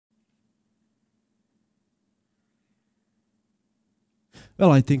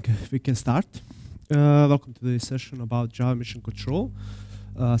Well, I think we can start. Welcome to the session about Java Mission Control,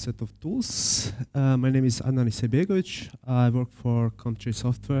 set of tools. My name is Adnan Isajbegovic. I work for CompTree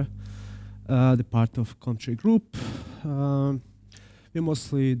Software, the part of CompTree Group. We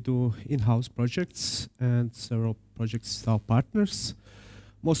mostly do in-house projects and several projects with our partners.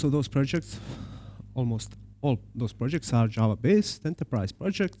 Most of those projects, almost all those projects are Java-based enterprise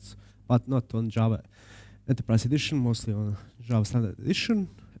projects, but not on Java Enterprise Edition, mostly on Java Standard Edition.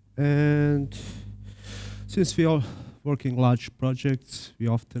 And since we are working large projects, we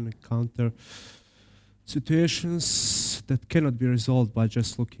often encounter situations that cannot be resolved by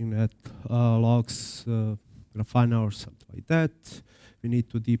just looking at logs, Grafana or something like that. We need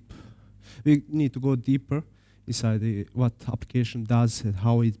to go deeper inside what application does and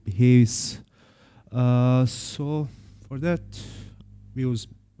how it behaves. So for that, we use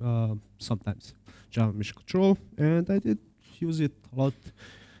sometimes Java Mission Control, and I did use it a lot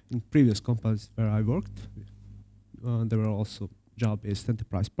in previous companies where I worked. There were also Java-based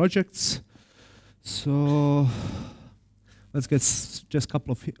enterprise projects. So let's get just a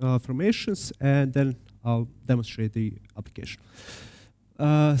couple of informations, and then I'll demonstrate the application.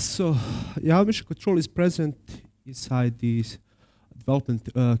 So Java Mission Control is present inside the development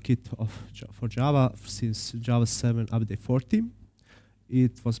kit for Java since Java 7 update 14.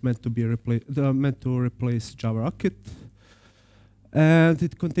 It was meant to be replace Java Rocket, and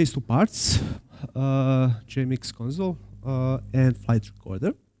it contains two parts: JMX console and flight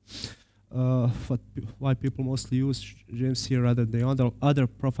recorder. Why people mostly use JMC rather than other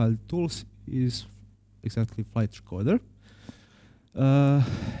profile tools is exactly flight recorder,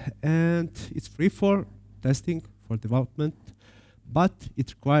 and it's free for testing, for development, but it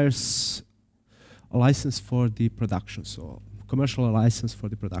requires a license for the production. So commercial license for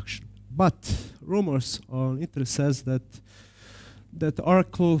the production. But rumors on internet says that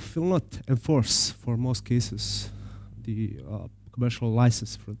Oracle will not enforce, for most cases, the commercial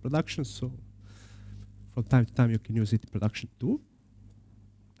license for production. So from time to time you can use it in production too.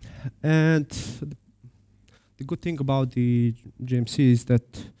 And the good thing about the JMC is that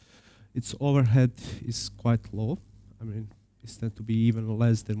its overhead is quite low. I mean, it's tend to be even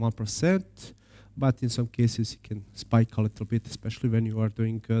less than 1%. But in some cases, it can spike a little bit, especially when you are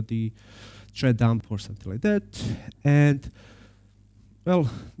doing the thread dump or something like that. And, well,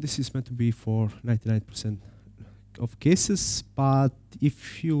 this is meant to be for 99% of cases. But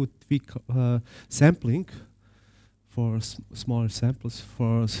if you tweak sampling for smaller samples,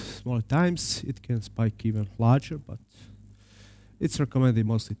 for smaller times, it can spike even larger. But it's recommended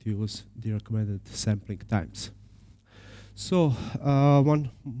mostly to use the recommended sampling times. So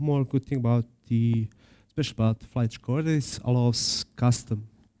one more good thing about especially about flight recorder, is allows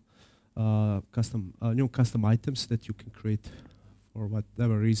new custom items that you can create for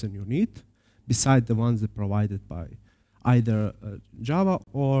whatever reason you need, beside the ones that provided by either Java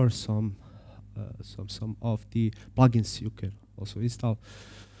or some of the plugins you can also install.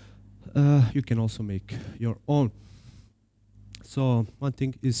 You can also make your own. So one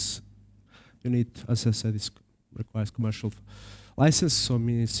thing is you need, as I said, this requires commercial license, so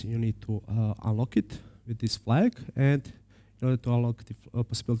means you need to unlock it with this flag, and in order to unlock the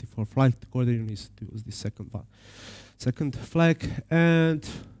possibility for flight recorder, you need to use the second flag. And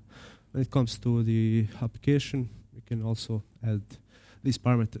when it comes to the application, we can also add these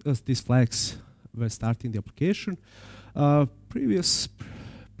parameters, these flags when starting the application. Previous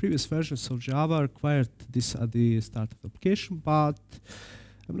versions of Java required this at the start of the application, but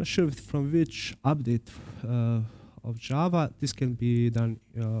I'm not sure from which update of Java this can be done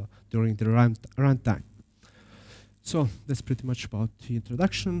during the runtime. So that's pretty much about the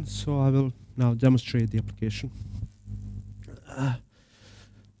introduction. So I will now demonstrate the application.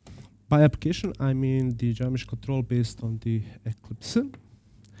 By application, I mean the Java Mission Control based on the Eclipse.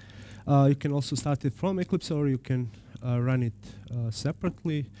 You can also start it from Eclipse, or you can run it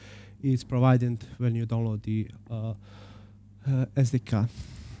separately. It's provided when you download the SDK.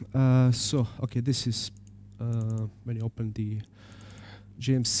 So, okay, this is when you open the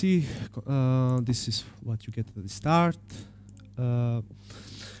JMC, this is what you get at the start.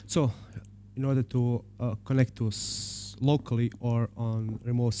 So, in order to connect to locally or on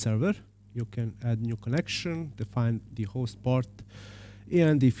remote server, you can add new connection, define the host port,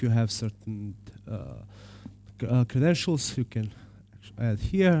 and if you have certain credentials, you can add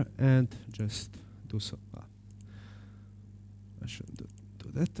here and just do so. I shouldn't do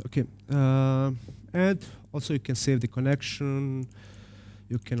that. Okay. And also you can save the connection.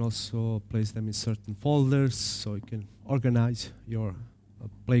 You can also place them in certain folders, so you can organize your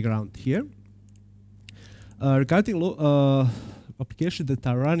playground here. Regarding applications that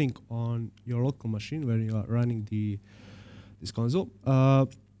are running on your local machine where you are running this console,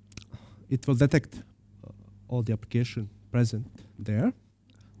 it will detect all the applications present there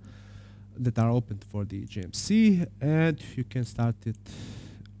that are opened for the JMC, and you can start it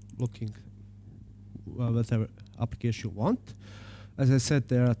looking whatever application you want. As I said,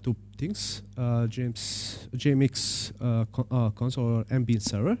 there are two things: JMX console or Ambient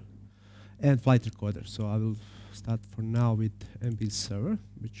server, and flight recorder. So I will start for now with Ambient server,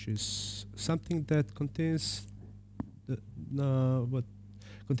 which is something that contains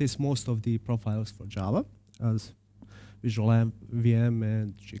contains most of the profiles for Java, as Visual VM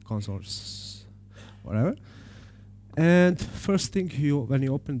and G-consoles, whatever. And first thing, when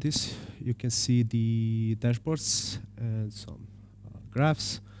you open this, you can see the dashboards and some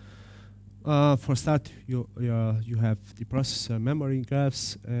graphs. For start, you have the processor memory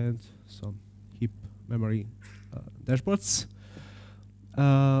graphs and some heap memory dashboards.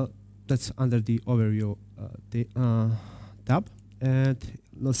 That's under the overview tab. And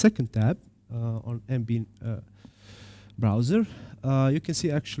the second tab on Ambient browser, you can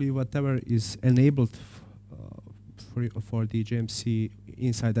see actually whatever is enabled for the JMC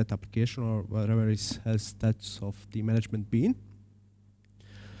inside that application, or whatever has status of the management bean.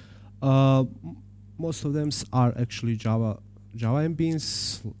 Most of them are actually Java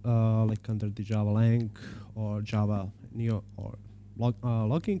mbeans, like under the Java Lang or Java Neo or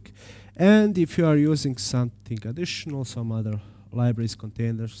logging. And if you are using something additional, some other libraries,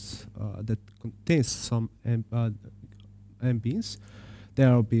 containers that contains some mbeans, they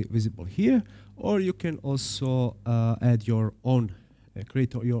will be visible here. Or you can also add your own,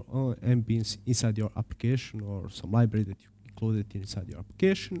 create your own mbeans inside your application, or some library that you included inside your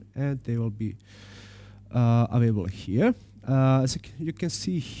application, and they will be available here. As you can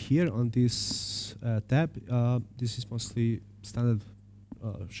see here on this tab, this is mostly standard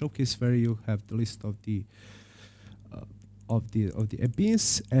showcase where you have the list of the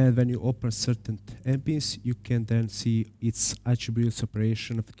mbeans, and when you open certain mbeans, you can then see its attributes,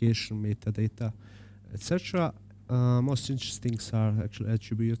 operation, application, metadata, etc. Most interesting are actually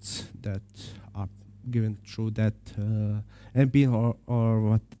attributes that are given through that mbean, or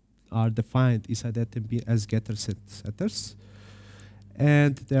what are defined inside that mbean as getters and setters.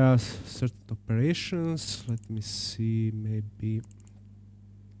 And there are certain operations. Let me see, maybe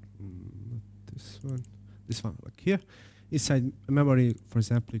not this one, like here. Inside memory, for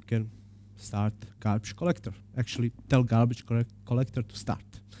example, you can start garbage collector. Actually, tell garbage collector to start.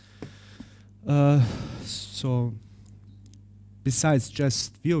 So, besides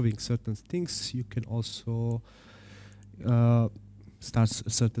just viewing certain things, you can also start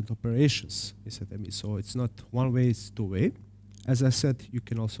certain operations inside ME. So it's not one way; it's two way. As I said, you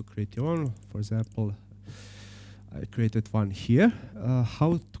can also create your own. For example, I created one here.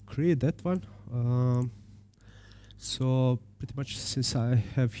 How to create that one? So pretty much, since I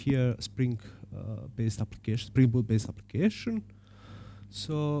have here Spring based application, Spring Boot based application,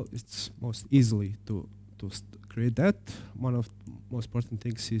 so it's most easily to create that. One of the most important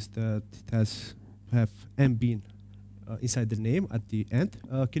things is that it has have mbean inside the name at the end.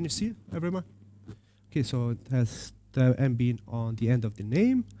 Can you see, everyone? Okay, so it has the mbean on the end of the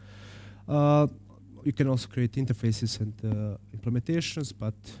name. You can also create interfaces and implementations,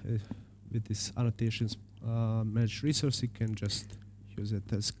 but with these annotations, managed resource, you can just use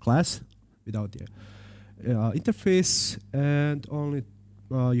it as class without the interface, and only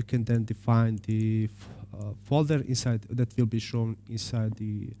you can then define the folder inside that will be shown inside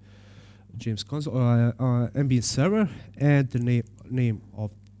the JMC console mbean server, and the name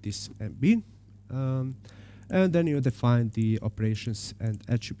of this mbean, and then you define the operations and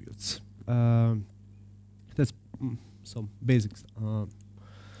attributes. That's some basics,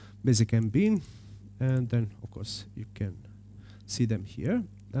 basic mbean. And then, of course, you can see them here.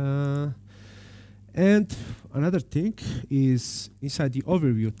 And another thing is inside the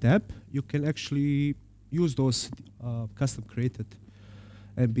overview tab, you can actually use those custom created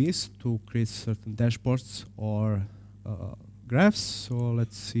mbeans to create certain dashboards or graphs. So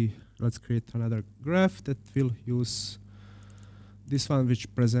let's see, let's create another graph that will use this one, which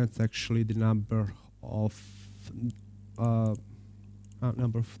presents actually the number of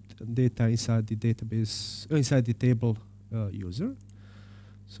data inside the database, inside the table user.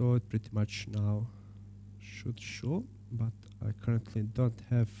 So it pretty much now should show, but I currently don't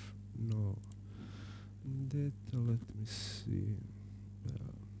have no data. Let me see.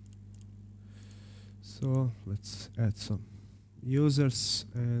 So let's add some users,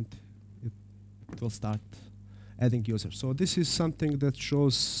 and it will start adding users. So this is something that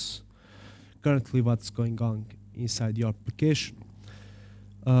shows currently what's going on inside your application.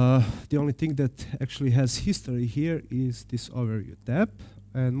 The only thing that actually has history here is this overview tab,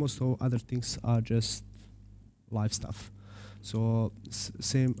 and most of other things are just live stuff. So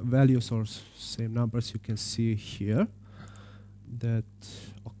same values or same numbers you can see here that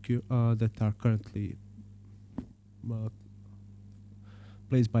that are currently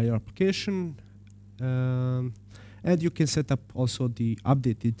placed by your application, and you can set up also the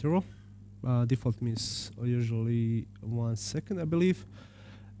update interval. Default means usually 1 second, I believe,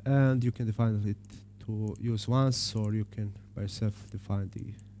 and you can define it to use once, or you can by yourself define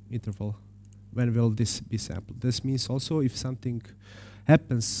the interval. When will this be sampled? This means also if something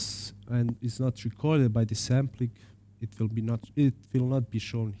happens and is not recorded by the sampling, it will not be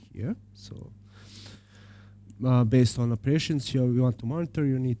shown here. So based on operations you want to monitor,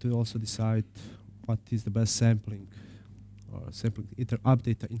 you need to also decide what is the best sampling or sampling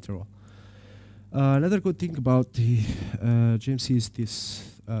update interval. Another good thing about the JMC is this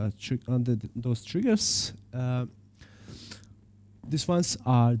those triggers. These ones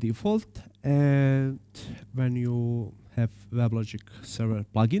are default, and when you have WebLogic server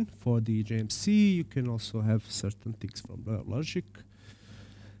plugin for the JMC, you can also have certain things from WebLogic.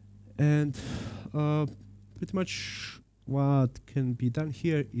 And pretty much what can be done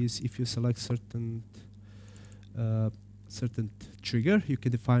here is if you select certain trigger, you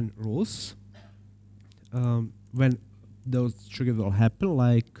can define rules when those triggers will happen.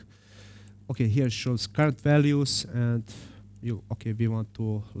 Like, okay, here shows current values, and we want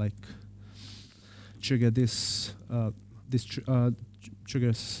to like trigger this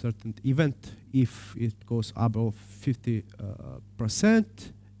trigger certain event if it goes above 50%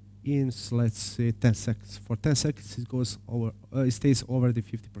 in, let's say, 10 seconds. For 10 seconds, it goes over. It stays over the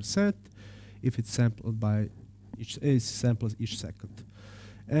 50% if it's sampled by samples each second.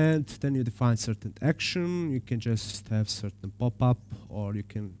 And then you define certain action. You can just have certain pop-up, or you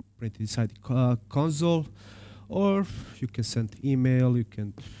can print it inside the console, or you can send email. You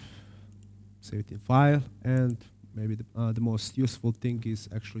can save it in file, and maybe the most useful thing is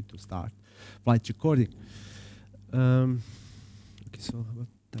actually to start flight recording. Okay, so what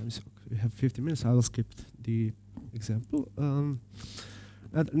time is it? We have 50 minutes. I will skip the example.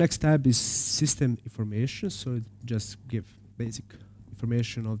 Next tab is system information. So it just give basic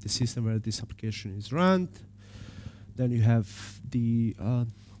information of the system where this application is run. Then you have the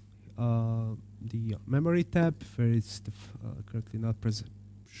memory tab, where it's currently not present,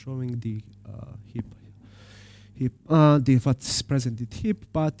 showing the heap, what's present in heap,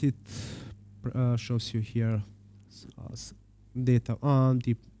 but it shows you here data on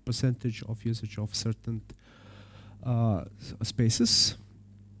the percentage of usage of certain spaces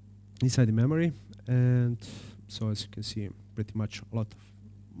inside the memory. And so as you can see, pretty much a lot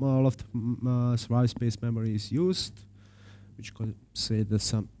of survival space memory is used, which could say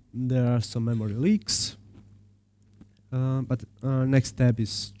that there are some memory leaks. But next tab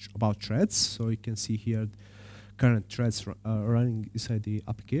is about threads. So you can see here current threads running inside the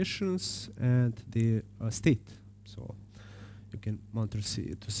applications and the state. So you can monitor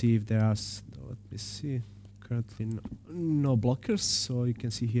to see if there are, let me see, currently no blockers. So you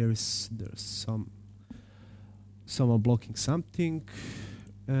can see here there's someone blocking something,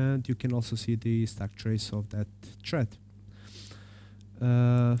 and you can also see the stack trace of that thread.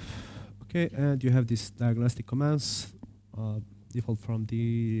 Okay, and you have these diagnostic commands default from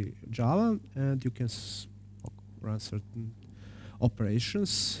the Java, and you can run certain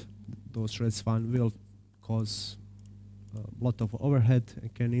operations. Those threads will cause a lot of overhead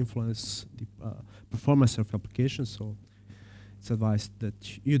and can influence the performance of applications. So it's advised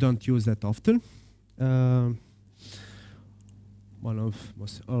that you don't use that often. One of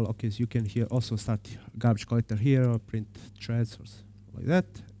most okay, so you can here also start garbage collector here or print threads or like that.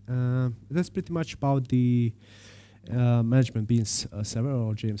 That's pretty much about the management beans server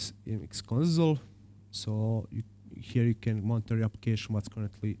or JMX console. So here you can monitor your application, what's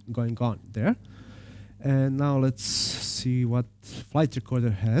currently going on there. And now let's see what flight recorder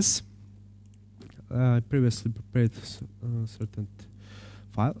has. I previously prepared certain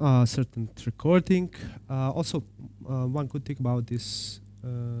file, certain recording. Also, one good thing about this.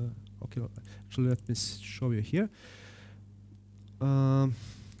 Okay, actually, let me show you here.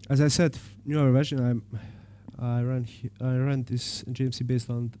 As I said, newer version. I ran this JMC based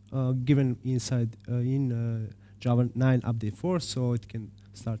on given inside in Java 9 update 4, so it can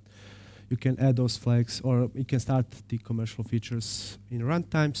start. You can add those flags, or you can start the commercial features in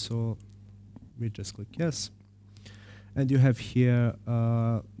runtime. So we just click yes, and you have here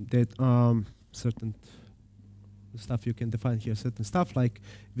that certain stuff you can define here. Certain stuff like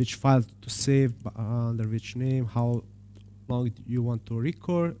which file to save under which name, how long you want to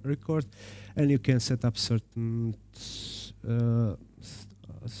record, and you can set up certain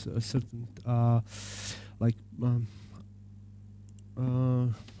like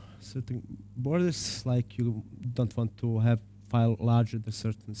certain borders, like you don't want to have file larger than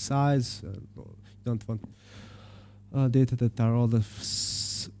certain size, you don't want data that are older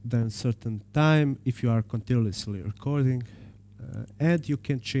than certain time if you are continuously recording, and you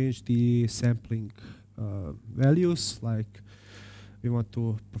can change the sampling values, like we want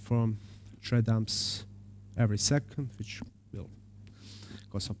to perform thread dumps every second, which will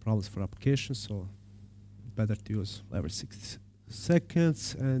cause some problems for applications, so better to use every 60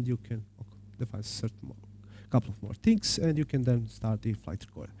 seconds, and you can define couple of more things, and you can then start the flight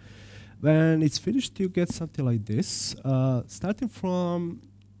recorder. When it's finished, you get something like this. Starting from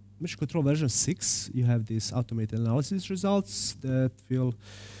Mission Control version 6, you have these automated analysis results that will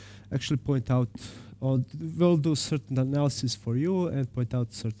actually point out, or will do certain analysis for you and point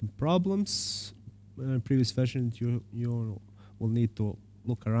out certain problems. In previous version, you will need to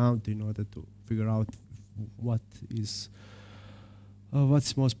look around in order to figure out what's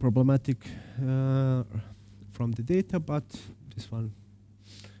most problematic from the data, but this one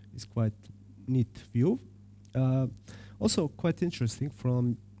is quite neat view. Also quite interesting,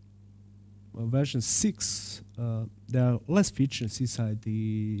 from version 6, there are less features inside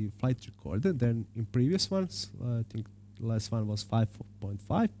the flight recorder than in previous ones. I think the last one was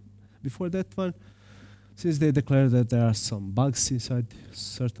 5.5 before that one, since they declared that there are some bugs inside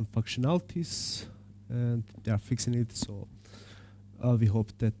certain functionalities and they are fixing it, so we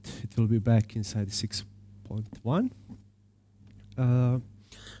hope that it will be back inside 6.1.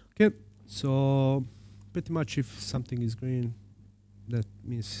 Okay, so pretty much if something is green, that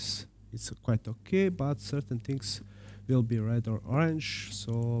means it's quite okay, but certain things will be red or orange.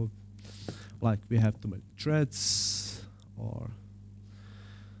 So like we have too many threads, or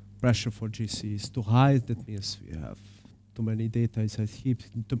pressure for GC is too high, that means we have too many data inside heap,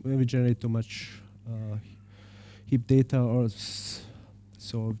 we generate too much heap data, or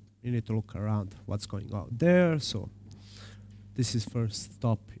so you need to look around what's going out there. So this is first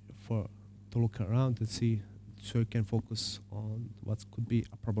stop to look around and see, so you can focus on what could be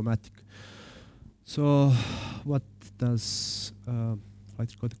problematic. So what does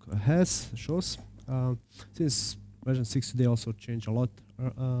flight recorder shows? Since version 6, they also changed a lot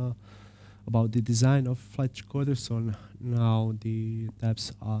about the design of flight recorder. So now the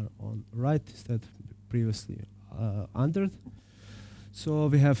tabs are on right instead previously under. So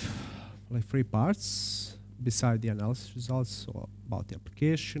we have like 3 parts beside the analysis results, so about the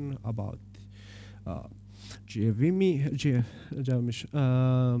application, about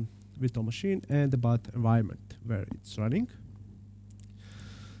virtual machine, and about environment where it's running.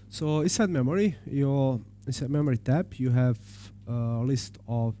 So inside memory tab, you have a list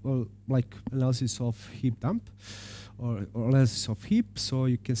of like analysis of heap dump, or analysis of heap, so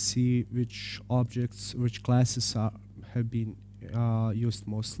you can see which objects, which classes have been used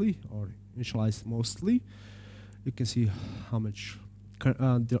mostly or initialized mostly. You can see how much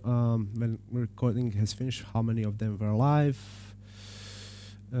when recording has finished, how many of them were live,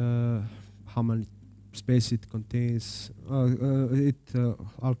 how many space it contains, it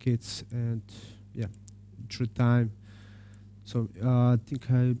allocates, and yeah, through time. So I think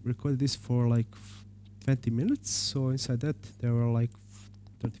I recorded this for like 20 minutes. So inside that there were like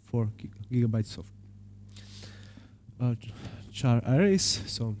 34 gigabytes of char arrays.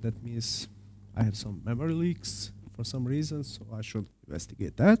 So that means I have some memory leaks for some reason, so I should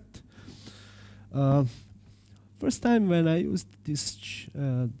investigate that. First time when I used this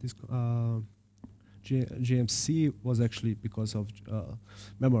JMC was actually because of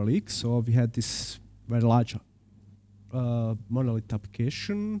memory leak. So we had this very large monolith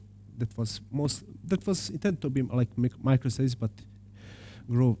application that was intended to be like microservice, but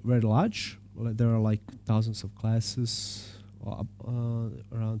grew very large. There are like thousands of classes,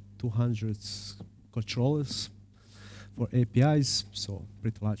 around 200 controllers for APIs, so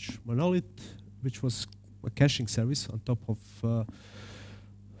pretty large monolith, which was a caching service on top of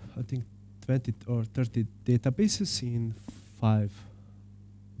I think 20 or 30 databases in 5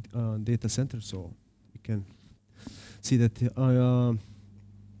 data centers. So you can see that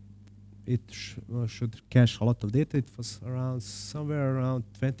it should cache a lot of data. It was somewhere around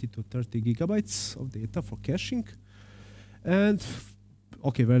 20 to 30 gigabytes of data for caching. And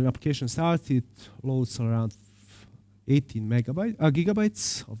okay, when an application starts, it loads around 18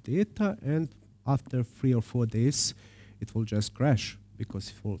 gigabytes of data, and after 3 or 4 days, it will just crash because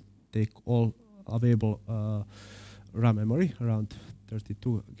it will take all available RAM memory, around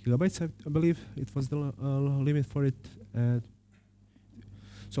 32 gigabytes, I believe it was the limit for it. And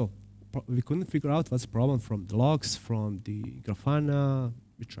so we couldn't figure out what's the problem from the logs, from the Grafana.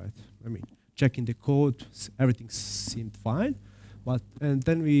 We tried, checking the code, everything seemed fine. And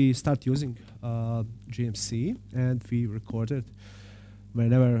then we start using JMC, and we recorded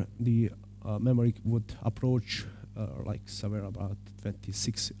whenever the memory would approach like somewhere about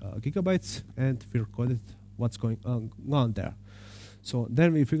 26 gigabytes, and we recorded what's going on there. So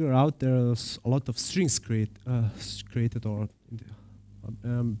then we figure out there's a lot of strings created, or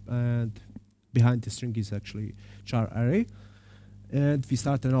and behind the string is actually char array, and we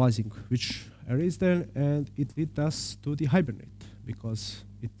start analyzing which array is there, and it leads us to the Hibernate, because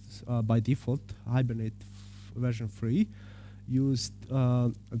it's by default Hibernate version 3 used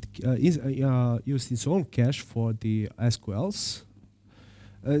used its own cache for the SQLs.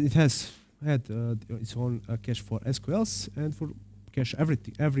 It has had its own cache for SQLs and for cache every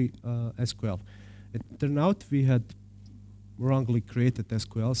SQL. It turned out we had wrongly created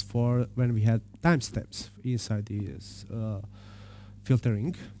SQLs for when we had timestamps inside this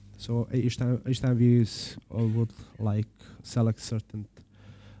filtering. So each time we would like select certain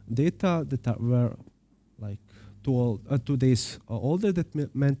data that were like 2 days older, that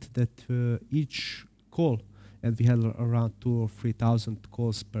meant that each call, and we had around 2,000 or 3,000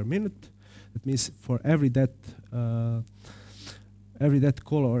 calls per minute. That means for every that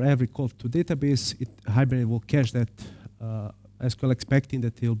call or every call to database, Hibernate will cache that SQL, expecting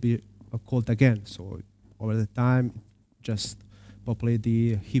that it will be called again. So over the time, just populate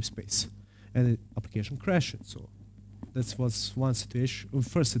the heap space, and the application crashed. So that was one situation,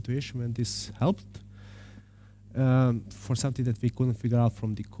 first situation when this helped for something that we couldn't figure out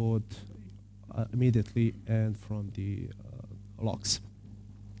from the code immediately and from the logs.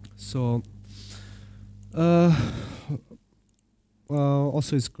 So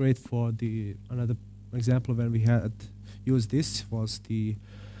also it's great for the another example when we had used this was the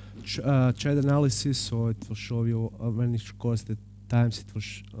thread analysis. So it will show you when it records the times, it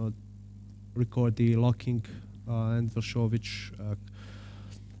will record the locking and it will show which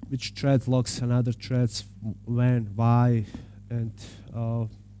thread locks another threads, when, why, and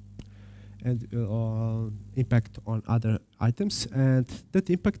impact on other items. And that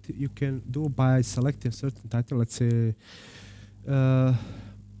impact you can do by selecting a certain title. Let's say,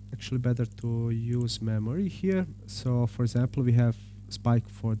 actually better to use memory here. So for example, we have spike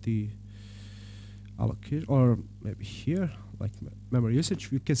for the allocation, or maybe here, like memory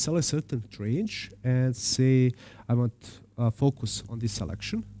usage. We can select a certain range and say, I want focus on this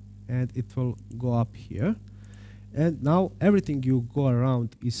selection, and it will go up here. And now everything you go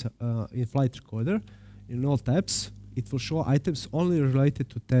around is in flight recorder. In all tabs, it will show items only related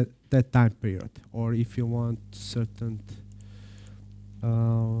to that time period. Or if you want certain,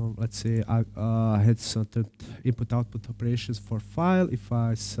 let's say I had certain input-output operations for file. If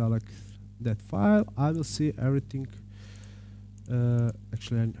I select that file, I will see everything.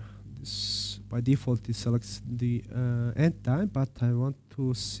 Actually, this by default it selects the end time, but I want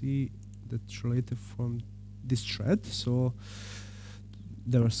to see that's related from this thread. So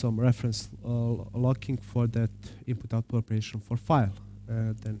there was some reference locking for that input-output operation for file.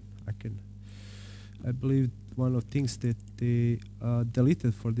 Then I believe one of the things that they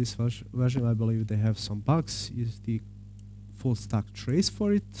deleted for this version, I believe they have some bugs, is the full stack trace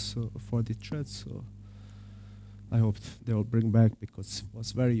for it, so for the thread. So I hope they will bring back, because it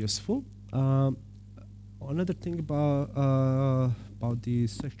was very useful. Another thing about the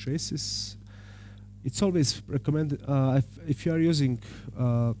stack traces, it's always recommended if you are using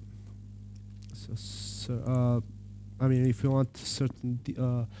if you want certain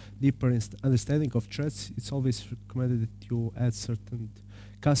deeper understanding of threads, it's always recommended that you add certain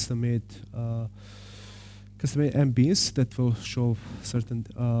custom-made MBs that will show certain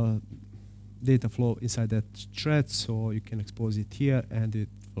data flow inside that thread. So you can expose it here, and it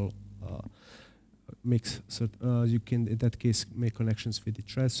will make you can in that case make connections with the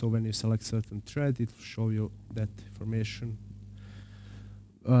thread. So when you select certain thread, it will show you that information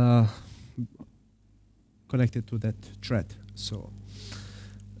connected to that thread. So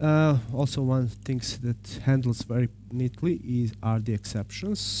also one thing that handles very neatly are the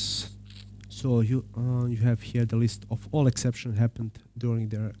exceptions. So you have here the list of all exceptions happened during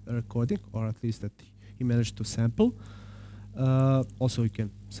the recording, or at least that he managed to sample. Also, you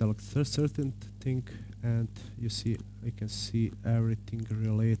can select a certain thing, and you can see everything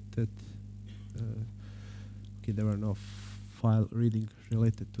related. Okay, there were no file reading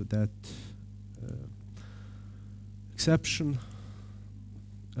related to that exception.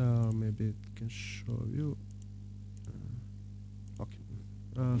 Maybe it can show you. Okay,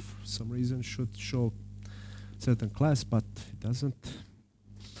 for some reason should show certain class, but it doesn't.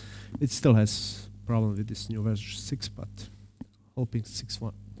 It still has problem with this new version 6, but hoping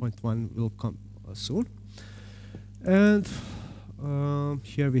 6.1 will come soon. And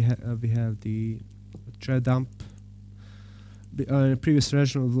here we have the thread dump. Previous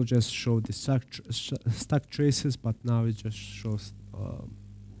version will just show the stack traces, but now it just shows a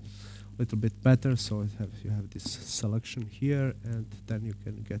little bit better. So you have this selection here, and then you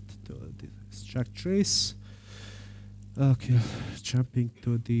can get to the stack trace. Okay, jumping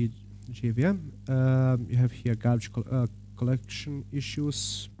to the JVM, you have here garbage collection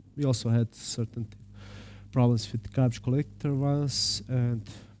issues. We also had certain problems with garbage collector ones, and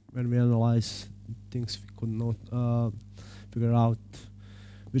when we analyze things, we could not figure out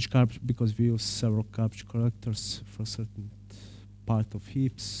which garbage, because we use several garbage collectors for certain part of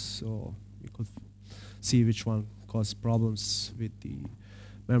heaps, so we could see which one caused problems with the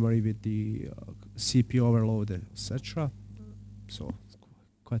memory, with the CPU overload, etc. So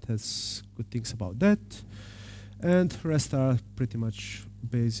quite has good things about that, and rest are pretty much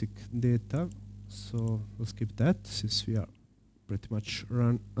basic data. So we'll skip that since we are pretty much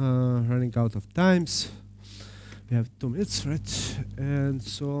running out of times. We have 2 minutes, right? And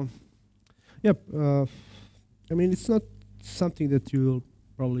so, yep. I mean, it's not something that you will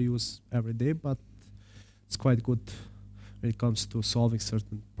probably use every day, but it's quite good when it comes to solving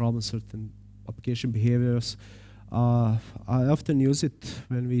certain problems, certain application behaviors. I often use it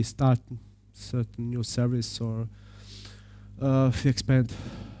when we start certain new service, or if we expand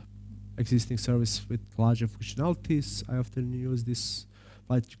existing service with larger functionalities. I often use this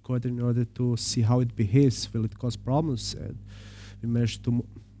flight recorder in order to see how it behaves. Will it cause problems? And we managed to,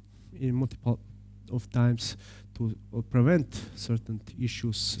 in multiple of times, to prevent certain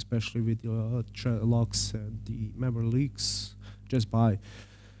issues, especially with locks and the memory leaks, just by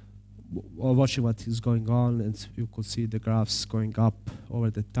watching what is going on, and you could see the graphs going up over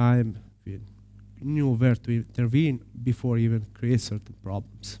the time. We knew where to intervene before even create certain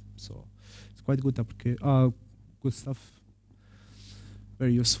problems. So it's quite good good stuff.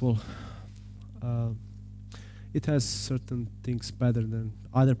 Very useful. It has certain things better than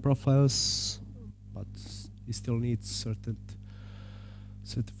other profiles, but it still needs certain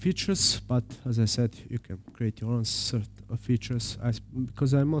features. But as I said, you can create your own certain features.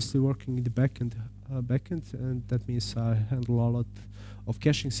 Because I'm mostly working in the backend, and that means I handle a lot of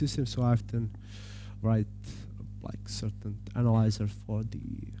caching systems. So I often write like certain analyzer for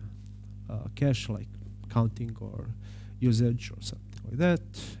the cache, like counting or usage or something like that,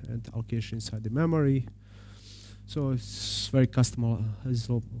 and allocation inside the memory. So it's very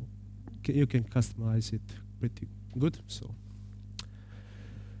customizable. You can customize it pretty good. So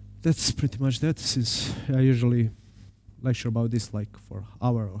that's pretty much that. Since I usually lecture about this like for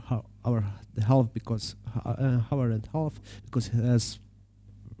hour and a half, because it has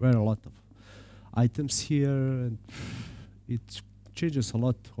very a lot of items here, and it changes a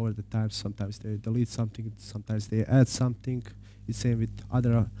lot over the time. Sometimes they delete something, sometimes they add something. It's same with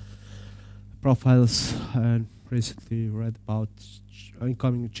other profiles, and recently read about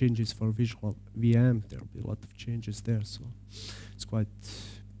incoming changes for visual VM. There will be a lot of changes there, so it's quite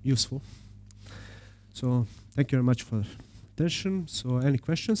useful. So thank you very much for attention. So any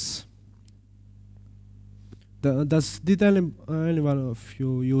questions? Did anyone of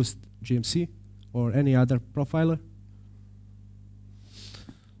you use JMC or any other profiler?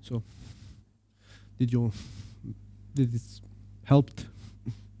 So did it helped?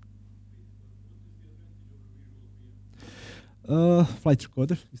 Flight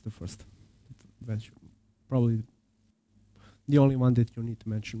recorder is the first. Probably the only one that you need to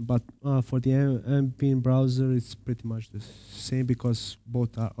mention. But for the MPN browser, it's pretty much the same, because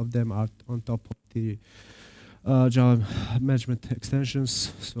both of them are on top of the Java management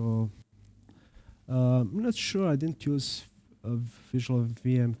extensions. So I'm not sure. I didn't use Visual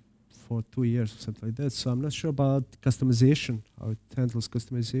VM for 2 years or something like that. So I'm not sure about customization, how it handles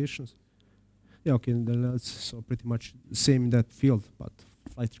customizations. Yeah, okay, then that's so pretty much the same in that field, but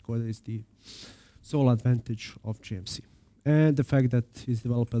Flight Recorder is the sole advantage of JMC. And the fact that it's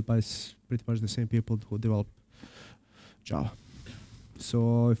developed by pretty much the same people who develop Java.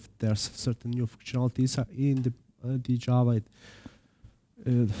 So if there's certain new functionalities in the Java,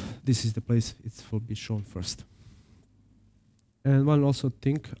 this is the place it will be shown first. And one also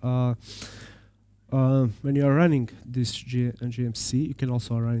thing, when you are running this JMC, you can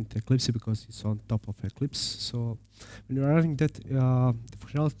also run it Eclipse, because it's on top of Eclipse. So when you are running that, the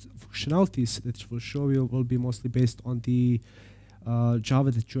functionalities that it will show you will be mostly based on the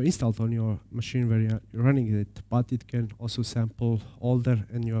Java that you installed on your machine where you're running it, but it can also sample older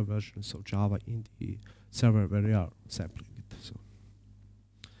and newer versions of Java in the server where you are sampling it. So,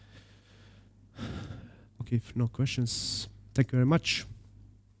 okay, if no questions, thank you very much.